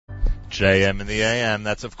JM in the AM.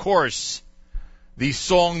 That's, of course, the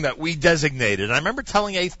song that we designated. And I remember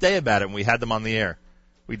telling Eighth Day about it when we had them on the air.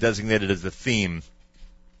 We designated as the theme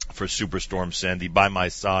for Superstorm Sandy, By My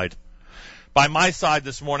Side. By my side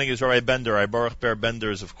this morning is Rabbi Bender. Rabbi Baruch Ber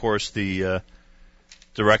Bender is, of course, the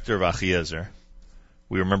director of Achiezer.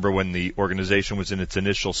 We remember when the organization was in its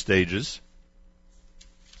initial stages.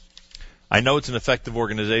 I know it's an effective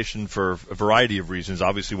organization for a variety of reasons,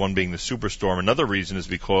 obviously one being the Superstorm. Another reason is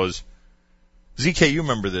because, ZK, you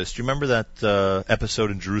remember this. Do you remember that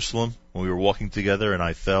episode in Jerusalem when we were walking together and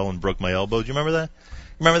I fell and broke my elbow? Do you remember that?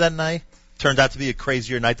 Remember that night? Turned out to be a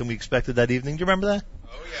crazier night than we expected that evening. Do you remember that?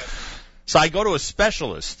 Oh, yeah. So I go to a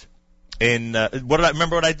specialist in,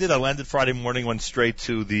 remember what I did? I landed Friday morning, went straight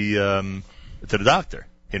to the doctor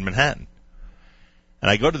in Manhattan. And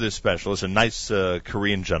I go to this specialist, a nice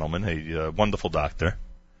Korean gentleman, a wonderful doctor.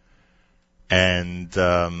 And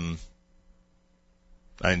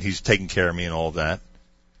he's taking care of me and all of that.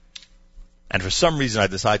 And for some reason I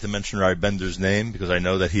decide to mention Rabbi Bender's name because I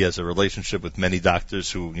know that he has a relationship with many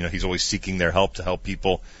doctors who, he's always seeking their help to help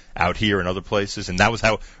people out here and other places. And that was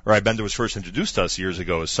how Rabbi Bender was first introduced to us years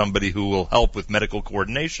ago, as somebody who will help with medical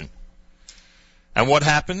coordination. And what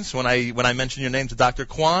happens when I mention your name to Dr.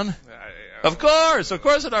 Kwan? Of course, at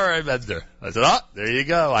Rabbi Bender. I said, there you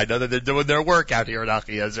go. I know that they're doing their work out here at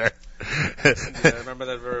Achiezer. I remember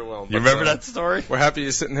that very well. You remember that story? We're happy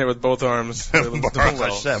you're sitting here with both arms.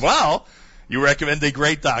 Well, you recommend a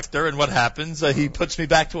great doctor, and what happens? He puts me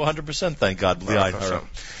back to 100%, thank God.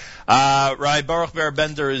 Rabbi Baruch Ber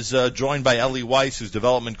Bender is joined by Eli Weiss, who's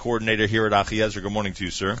development coordinator here at Achiezer. Good morning to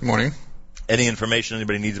you, sir. Good morning. Any information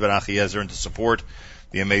anybody needs about Achiezer and to support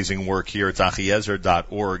the amazing work here, it's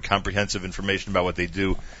achiezer.org. Comprehensive information about what they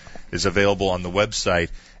do is available on the website.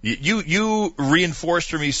 You reinforced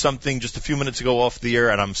for me something just a few minutes ago off the air,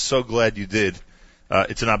 and I'm so glad you did.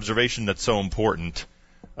 It's an observation that's so important.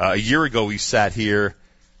 A year ago we sat here.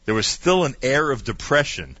 There was still an air of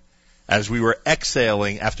depression as we were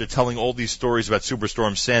exhaling after telling all these stories about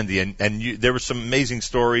Superstorm Sandy. And there were some amazing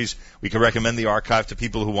stories. We can recommend the archive to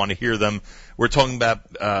people who want to hear them. We're talking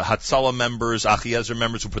about Hatzalah members, Achiezer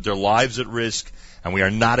members who put their lives at risk, and we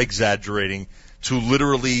are not exaggerating, to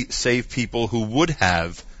literally save people who would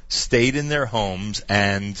have stayed in their homes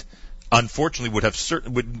and unfortunately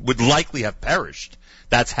would likely have perished.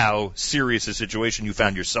 That's how serious a situation you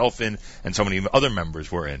found yourself in and so many other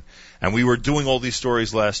members were in. And we were doing all these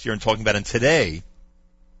stories last year and talking about it. And today,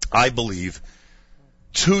 I believe,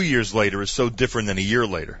 2 years later is so different than a year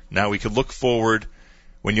later. Now we could look forward.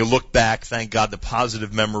 When you look back, thank God the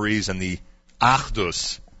positive memories and the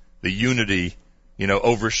achdus, the unity,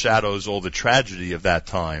 overshadows all the tragedy of that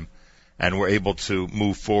time. And we're able to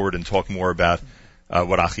move forward and talk more about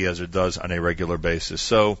what Achiezer does on a regular basis.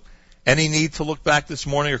 So, any need to look back this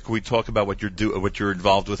morning, or can we talk about what you're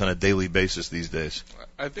involved with on a daily basis these days?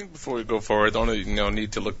 I think before we go forward, the only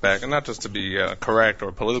need to look back, and not just to be correct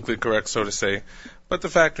or politically correct, so to say, but the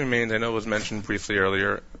fact remains. I know it was mentioned briefly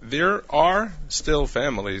earlier. There are still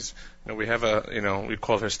families. We have we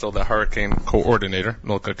call her still the hurricane coordinator,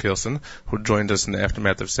 Milka Kielsen, who joined us in the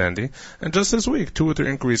aftermath of Sandy. And just this week, 2 or 3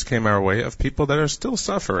 inquiries came our way of people that are still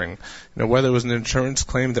suffering. Whether it was an insurance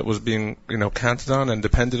claim that was being, counted on and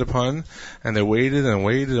depended upon, and they waited and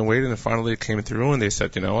waited and waited, and finally it came through, and they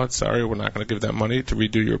said, you know what, sorry, we're not going to give that money to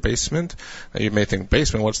redo your basement. Now, you may think,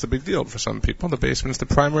 basement, what's the big deal? For some people, the basement is the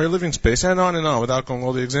primary living space, and on, without going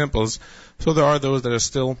all the examples. So there are those that are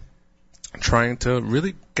still trying to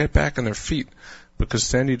really get back on their feet because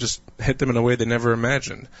Sandy just hit them in a way they never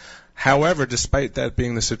imagined. However, despite that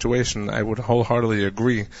being the situation, I would wholeheartedly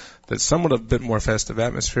agree that somewhat a bit more festive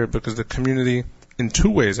atmosphere because the community, in 2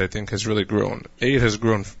 ways, I think, has really grown. A, it has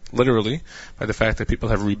grown literally by the fact that people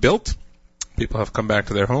have rebuilt, people have come back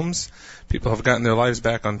to their homes, people have gotten their lives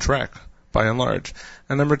back on track, by and large.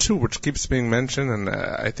 And number 2, which keeps being mentioned, and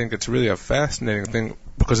I think it's really a fascinating thing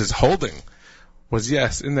because it's holding, was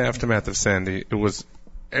yes, in the aftermath of Sandy, it was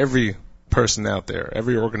every person out there,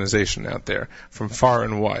 every organization out there, from far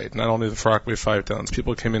and wide, not only the Rockaway 5 towns,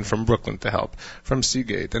 people came in from Brooklyn to help, from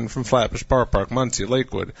Seagate, and from Flatbush, Borough Park, Muncie,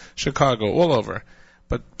 Lakewood, Chicago, all over.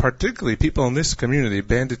 But particularly people in this community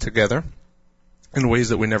banded together in ways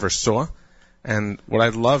that we never saw. And what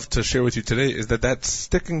I'd love to share with you today is that that's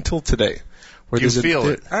sticking till today. You feel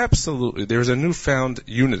it? Absolutely. There's a newfound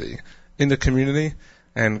unity in the community.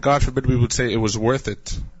 And God forbid we would say it was worth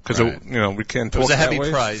it, because right. We can't talk that way. It was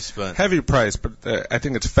a heavy price, but heavy price. But I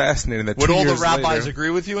think it's fascinating that would 2 all years the rabbis later, agree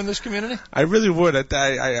with you in this community? I really would. I'm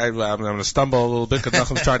going to stumble a little bit because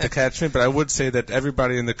nothing's trying to catch me. But I would say that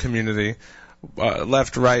everybody in the community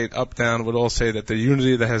left, right, up, down, would all say that the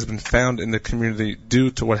unity that has been found in the community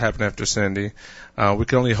due to what happened after Sandy, we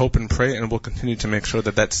can only hope and pray, and we'll continue to make sure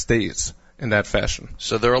that that stays in that fashion.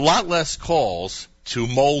 So there are a lot less calls to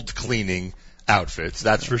mold cleaning outfits,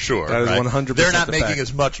 that's for sure. That is right? 100% They're not the making fact.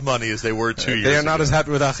 as much money as they were 2 years ago. They are not as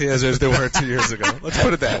happy with Achiezer as they were 2 years ago. Let's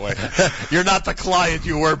put it that way. You're not the client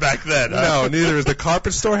you were back then. Huh? No, neither is the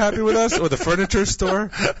carpet store happy with us, or the furniture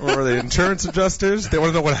store, or the insurance adjusters. They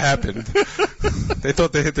want to know what happened. They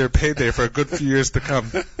thought they hit their payday for a good few years to come.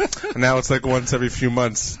 And now it's like once every few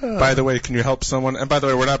months. By the way, can you help someone? And by the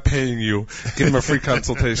way, we're not paying you. Give them a free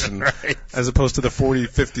consultation. Right. As opposed to the 40,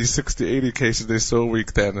 50, 60, 80 cases they saw a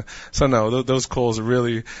week then. So no, those calls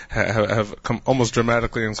really have come almost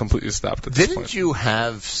dramatically and completely stopped at this point. Didn't you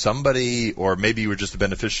have somebody, or maybe you were just a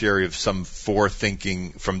beneficiary of some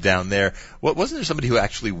forethinking from down there? Wasn't there somebody who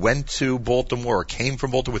actually went to Baltimore or came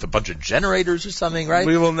from Baltimore with a bunch of generators or something, right?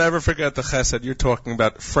 We will never forget the chesed. You're talking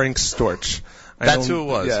about Frank Storch. That's who it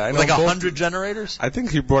was. Yeah, I know like 100 generators? I think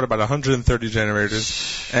he brought about 130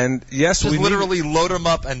 generators. And yes, just literally load them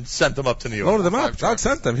up and sent them up to New York. Loaded them up. God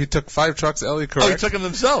sent them. He took 5 trucks, Ellie, correct? Oh, he took them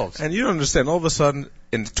themselves. And you don't understand. All of a sudden,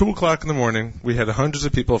 in 2 o'clock in the morning, we had hundreds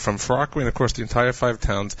of people from Far Rockaway and, of course, the entire 5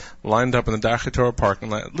 towns lined up in the Darchei Torah parking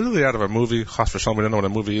lot, literally out of a movie. Chas v'shalom, we don't know what a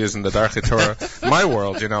movie is in the Darchei Torah. My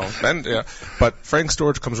world, you know. Then, yeah. But Frank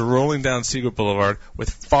Storch comes rolling down Seagull Boulevard with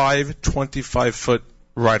 5 25-foot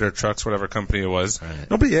Ryder trucks, whatever company it was.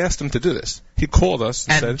 Right. Nobody asked him to do this. He called us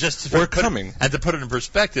and said, we're coming. And to put it in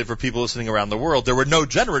perspective for people listening around the world, there were no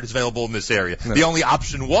generators available in this area. No. The only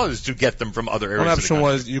option was to get them from other areas. One option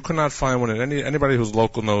was you could not find one at anybody who's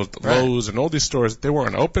local knows Lowe's and all these stores. They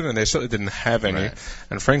weren't open, and they certainly didn't have any. Right.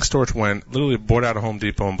 And Frank Storch went, literally bought out a Home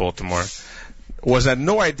Depot in Baltimore. Was had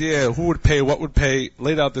no idea who would pay, what would pay,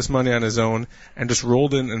 laid out this money on his own, and just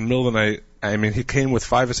rolled in the middle of the night. I mean, he came with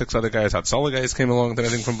 5 or 6 other guys. Hatzalah guys came along, I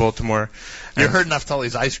think, from Baltimore. You heard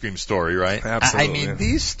Naftali's ice cream story, right? Absolutely. I mean,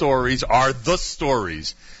 these stories are the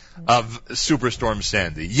stories of Superstorm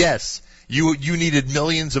Sandy. Yes, you needed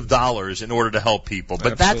millions of dollars in order to help people,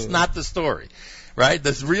 but that's not the story. Right?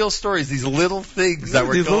 The real story is these little things that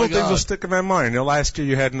were going on. These little things will stick in my mind. You know, last year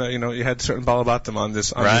you had certain Balabatim on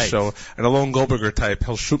this show, and a lone Goldberger type.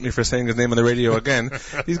 He'll shoot me for saying his name on the radio again.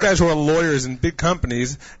 These guys who are lawyers in big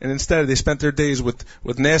companies, and instead they spent their days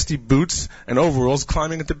with nasty boots and overalls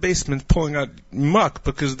climbing into basements, pulling out muck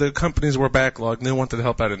because the companies were backlogged and they wanted to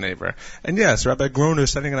help out a neighbor. And yes, Rabbi Groner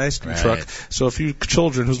is sending an ice cream truck, so a few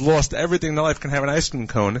children who's lost everything in their life can have an ice cream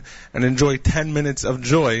cone and enjoy 10 minutes of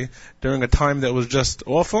joy during a time that was just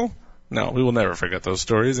awful. No, we will never forget those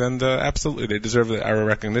stories, and absolutely they deserve our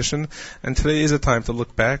recognition. And today is a time to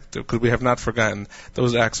look back, because we have not forgotten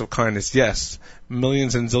those acts of kindness. Yes,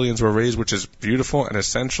 millions and zillions were raised, which is beautiful and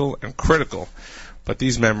essential and critical, but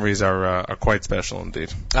these memories are quite special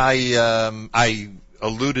indeed. I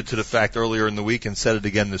alluded to the fact earlier in the week and said it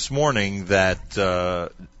again this morning that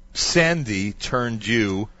Sandy turned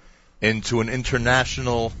you into an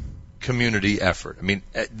international community effort. I mean,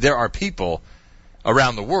 there are people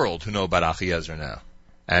around the world who know about Achiezer now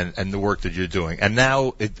and the work that you're doing. And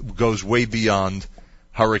now it goes way beyond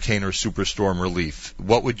hurricane or superstorm relief.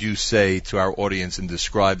 What would you say to our audience in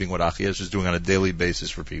describing what Achiezer is doing on a daily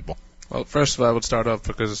basis for people? Well, first of all, I would start off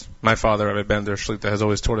because my father, Rabbi Bender Shlita, has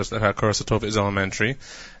always taught us that Hakaras Hatov is elementary,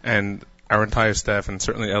 and our entire staff, and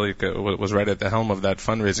certainly Eli was right at the helm of that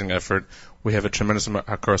fundraising effort. We have a tremendous amount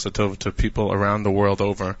of Hakaras Hatov to people around the world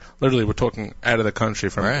over. Literally, we're talking out of the country,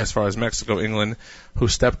 from as far as Mexico, England, who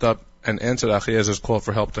stepped up and answered Achiezer's call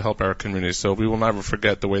for help to help our community. So we will never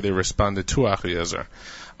forget the way they responded to Achiezer.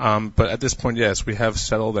 But at this point, yes, we have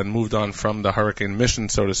settled and moved on from the hurricane mission,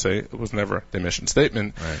 so to say. It was never the mission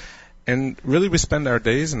statement. Right. And really, we spend our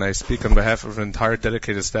days, and I speak on behalf of an entire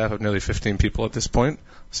dedicated staff of nearly 15 people at this point.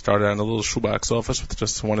 Started out in a little shoebox office with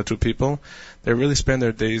just 1 or 2 people. They really spend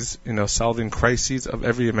their days, solving crises of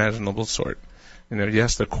every imaginable sort.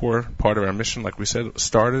 Yes, the core part of our mission, like we said,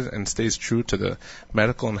 started and stays true to the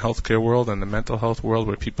medical and healthcare world and the mental health world,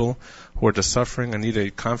 where people who are just suffering and need a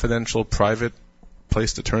confidential, private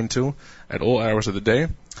place to turn to at all hours of the day.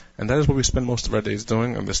 And that is what we spend most of our days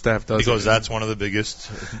doing, and the staff does. Because that's one of the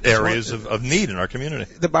biggest areas of need in our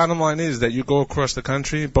community. The bottom line is that you go across the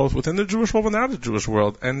country, both within the Jewish world and out of the Jewish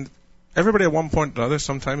world, and everybody at one point or another,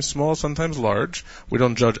 sometimes small, sometimes large, we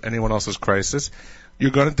don't judge anyone else's crisis, you're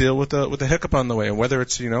going to deal with a hiccup on the way. And whether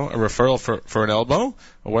it's, a referral for an elbow,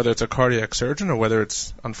 or whether it's a cardiac surgeon, or whether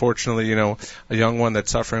it's, unfortunately, a young one that's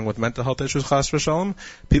suffering with mental health issues, chas v'shalom,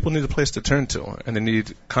 people need a place to turn to. And they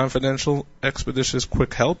need confidential, expeditious,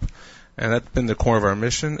 quick help. And that's been the core of our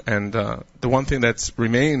mission. And the one thing that's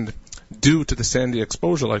remained due to the Sandy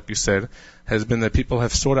exposure, like you said, has been that people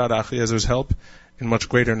have sought out Achiezer's help in much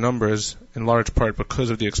greater numbers, in large part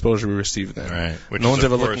because of the exposure we received then. Right. No one's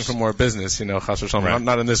ever looking for more business, chas v'shalom, right.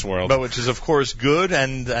 not in this world. But which is, of course, good,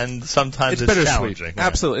 and sometimes it's challenging. Right.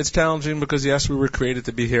 Absolutely. It's challenging because, yes, we were created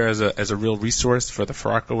to be here as a real resource for the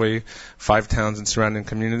Far Rockaway, 5 towns and surrounding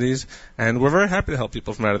communities, and we're very happy to help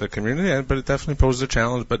people from out of the community, but it definitely poses a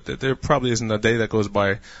challenge, but there probably isn't a day that goes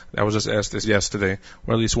by, I was just asked this yesterday,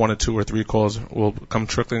 where at least 1 or 2 or 3 calls will come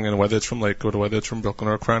trickling in, whether it's from Lakewood or whether it's from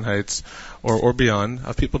Brooklyn or Crown Heights or beyond,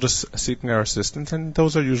 of people just seeking our assistance, and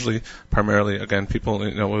those are usually primarily, again, people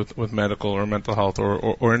with medical or mental health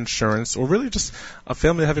or insurance, or really just a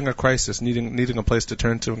family having a crisis, needing a place to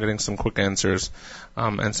turn to and getting some quick answers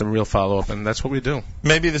and some real follow-up, and that's what we do.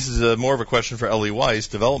 Maybe this is more of a question for Ellie Weiss,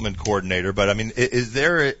 development coordinator, but I mean, is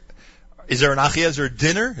there an Achiezer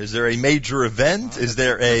dinner? Is there a major event? Is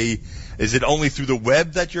it only through the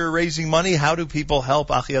web that you're raising money? How do people help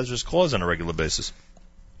Achiezer's cause on a regular basis?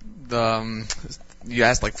 You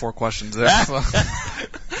asked like 4 questions there.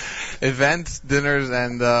 Events, dinners,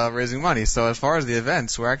 and raising money. So as far as the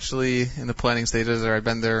events, we're actually in the planning stages, or I've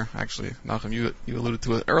been there, actually, Malcolm, you alluded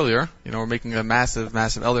to it earlier. We're making a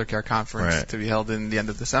massive elder care conference to be held in the end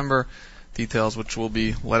of December. Details which will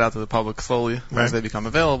be let out to the public slowly as they become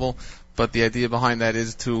available. But the idea behind that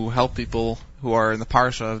is to help people who are in the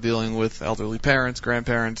parsha of dealing with elderly parents,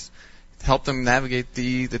 grandparents, help them navigate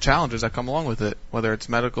the challenges that come along with it, whether it's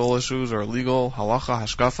medical issues or legal, halacha,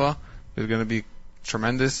 hashkafa. There's going to be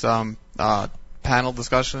tremendous panel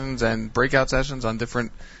discussions and breakout sessions on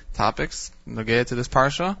different topics nogea to this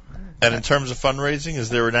parsha. And in terms of fundraising, is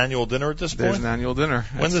there an annual dinner at this point? There's an annual dinner.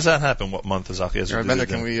 When does that happen? What month is Achiezer?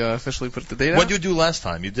 Can we officially put the date out? What did you do last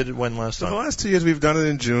time? You did it when last time? The last 2 years we've done it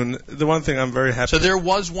in June. The one thing I'm very happy. So there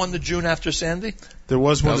was one the June after Sandy? There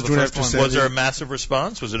was one the June after Sandy. Was there a massive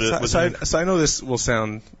response? So I know this will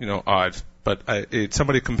sound, odd, but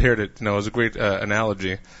somebody compared it, as a great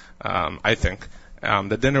analogy, I think.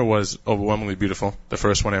 The dinner was overwhelmingly beautiful, the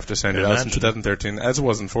first one after Sandy. That was in 2013, as it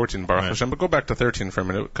was in 14, Baruch Hashem. But go back to 13 for a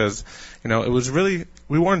minute, because, it was really,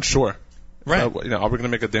 we weren't sure. Right. Are we going to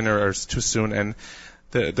make a dinner or it's too soon? And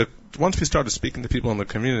once we started speaking to people in the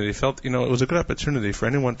community, felt, it was a good opportunity for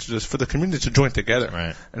anyone for the community to join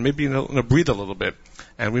together. And maybe, breathe a little bit.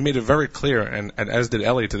 And we made it very clear, and as did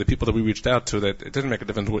Ellie, to the people that we reached out to, that it didn't make a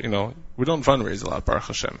difference. We don't fundraise a lot, Baruch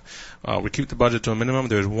Hashem. We keep the budget to a minimum.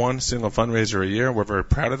 There's one single fundraiser a year. We're very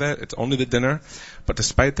proud of that. It's only the dinner. But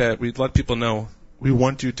despite that, we let people know we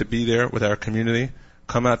want you to be there with our community.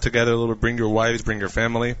 Come out together a little bit. Bring your wives, bring your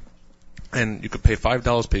family. And you could pay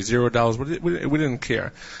 $5, pay $0. We didn't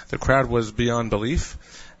care. The crowd was beyond belief.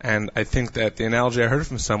 And I think that the analogy I heard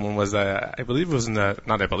from someone was, I believe it was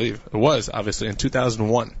it was obviously in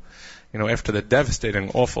 2001. After the devastating,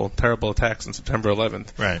 awful, terrible attacks on September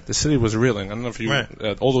 11th, the city was reeling. I don't know if you,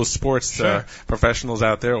 all those sports professionals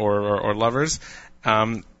out there or lovers,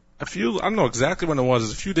 I don't know exactly when it was. It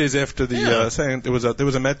was a few days after the saying there was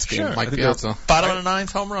a Mets game. Sure. Mike Piazza. Bottom of the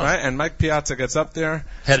 9th home run. Right, and Mike Piazza gets up there.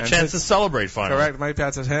 Had a chance to celebrate finally. Correct, Mike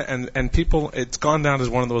Piazza's hit, and people, it's gone down as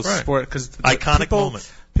one of those sports, because iconic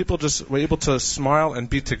moment. People just were able to smile and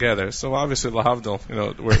be together. So obviously,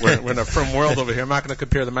 lahavdil, we're in a firm world over here. I'm not going to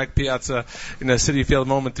compare the Mike Piazza City Field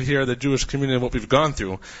moment to hear the Jewish community and what we've gone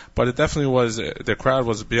through. But it definitely was, the crowd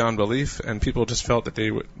was beyond belief, and people just felt that they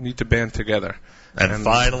would need to band together. And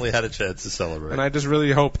finally had a chance to celebrate. And I just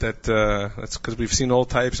really hope that, that's because we've seen all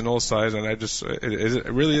types and all sizes, and it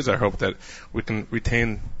really is our hope that we can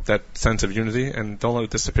retain that sense of unity and don't let it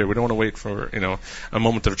disappear. We don't want to wait for, a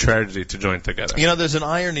moment of tragedy to join together. There's an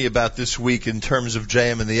irony about this week in terms of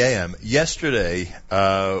JM and the AM. Yesterday,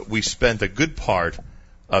 we spent a good part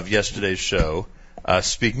of yesterday's show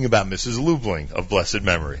speaking about Mrs. Lubling of blessed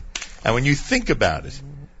memory. And when you think about it,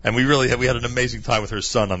 and we had an amazing time with her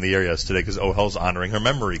son on the air yesterday, because OHEL's honoring her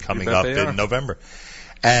memory coming up in November.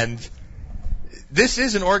 And this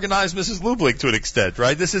is an organized Mrs. Lubling to an extent,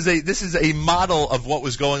 right? This is a model of what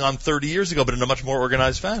was going on 30 years ago, but in a much more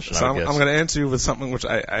organized fashion. So I'm going to answer you with something which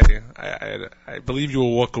I believe you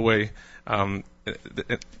will walk away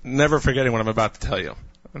never forgetting what I'm about to tell you.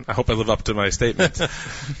 I hope I live up to my statement.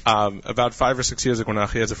 About 5 or 6 years ago, when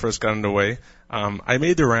Achiezer first got underway, I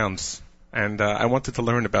made the rounds. And I wanted to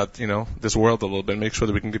learn about, this world a little bit, make sure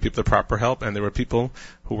that we can give people the proper help. And there were people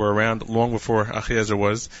who were around long before Achiezer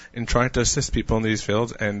was in trying to assist people in these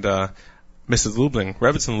fields. And Mrs. Lubling,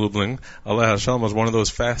 Rebbetzin Lubling, Allah Hashem, was one of those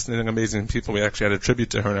fascinating, amazing people. We actually had a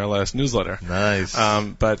tribute to her in our last newsletter. Nice.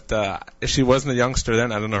 But she wasn't a youngster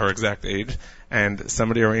then. I don't know her exact age. And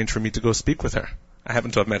somebody arranged for me to go speak with her. I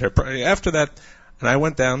happened to have met her after that. And I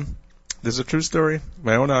went down This is a true story.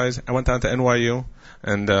 My own eyes. I went down to NYU.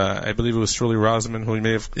 And I believe it was Shirley Rosamond, who you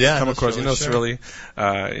may have come across. You know Shirley.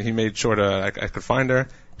 He made sure I could find her.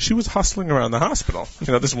 She was hustling around the hospital.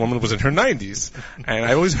 This woman was in her 90s. And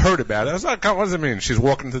I always heard about it. I was like, what does it mean? She's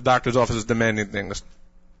walking into the doctor's office demanding things.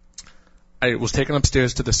 I was taken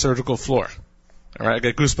upstairs to the surgical floor. All right, I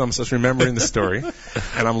get goosebumps just remembering the story.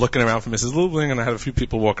 And I'm looking around for Mrs. Lubling, and I had a few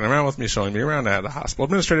people walking around with me, showing me around. I had a hospital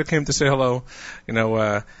administrator came to say hello.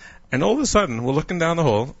 And all of a sudden, we're looking down the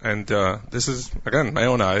hall, and this is, again, my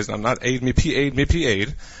own eyes. I'm not aid, me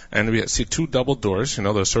PA'd. And we see two double doors,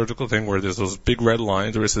 the surgical thing where there's those big red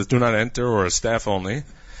lines where it says do not enter or staff only.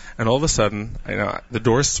 And all of a sudden, the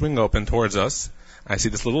doors swing open towards us. I see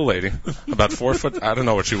this little lady, about 4 foot, I don't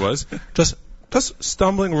know what she was, just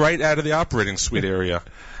stumbling right out of the operating suite area.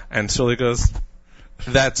 And Shirley goes,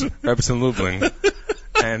 that's Rebbetzin Lubling.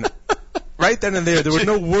 And right then and there were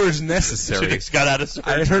no words necessary. She got out of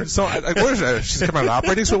surgery. I heard she's coming out of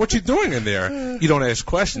operating suite. What's she doing in there? You don't ask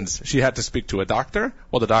questions. She had to speak to a doctor.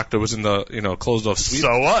 Well, the doctor was in the, closed off suite.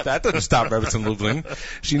 So what? That didn't stop Rebbetzin Lubling.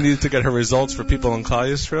 She needed to get her results for people in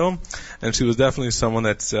Klal Yisrael, and she was definitely someone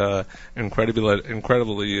that's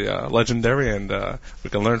incredibly legendary and we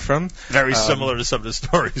can learn from. Very similar to some of the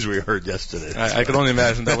stories we heard yesterday. I can only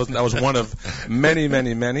imagine that was one of many,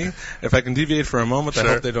 many, many. If I can deviate for a moment, sure.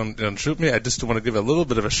 I hope they don't shoot me. I just want to give a little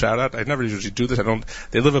bit of a shout out. I never usually do this.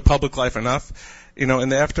 They live a public life enough. In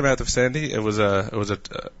the aftermath of Sandy, it was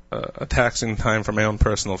a taxing time for my own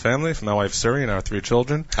personal family, for my wife Suri and our 3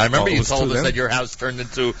 children. I remember you told us that your house turned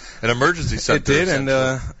into an emergency center. It did,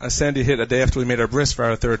 and Sandy hit a day after we made our bris for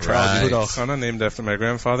our 3rd child, Yehuda Elchanan, named after my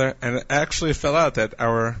grandfather, and it actually fell out that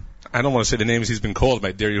I don't want to say the names he's been called,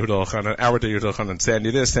 my dear Yehuda Elchanan, our dear Yehuda Elchanan,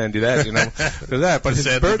 Sandy this, Sandy that, that. But his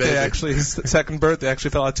second birthday actually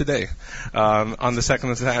fell out today, on the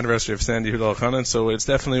 2nd anniversary of Sandy Yehuda Elchanan. So it's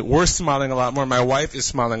definitely, we're smiling a lot more. My wife is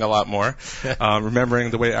smiling a lot more, remembering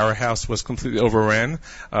the way our house was completely overran,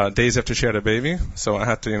 days after she had a baby. So I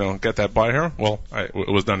had to, get that by her. Well, it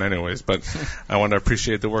was done anyways, but I want to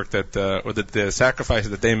appreciate the work or the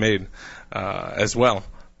sacrifices that they made, as well.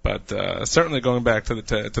 But certainly going back to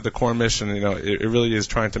the core mission, it really is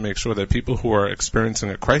trying to make sure that people who are experiencing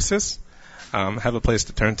a crisis have a place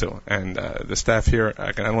to turn to. And the staff here,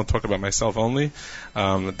 I don't want to talk about myself only,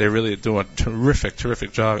 they really do a terrific,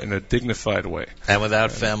 terrific job in a dignified way. And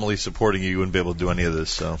without family supporting you wouldn't be able to do any of this.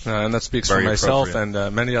 So and that speaks for myself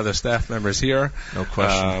and many other staff members here. No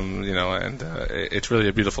question. And it's really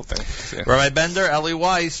a beautiful thing. Yeah. Rabbi Bender, Eli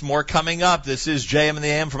Weiss, more coming up. This is JM in the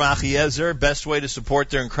AM from Achiezer. Best way to support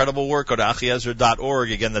their incredible work, go to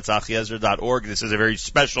achiezer.org. Again, that's achiezer.org. This is a very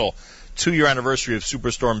special 2-year anniversary of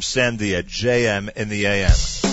Superstorm Sandy at JM in the AM.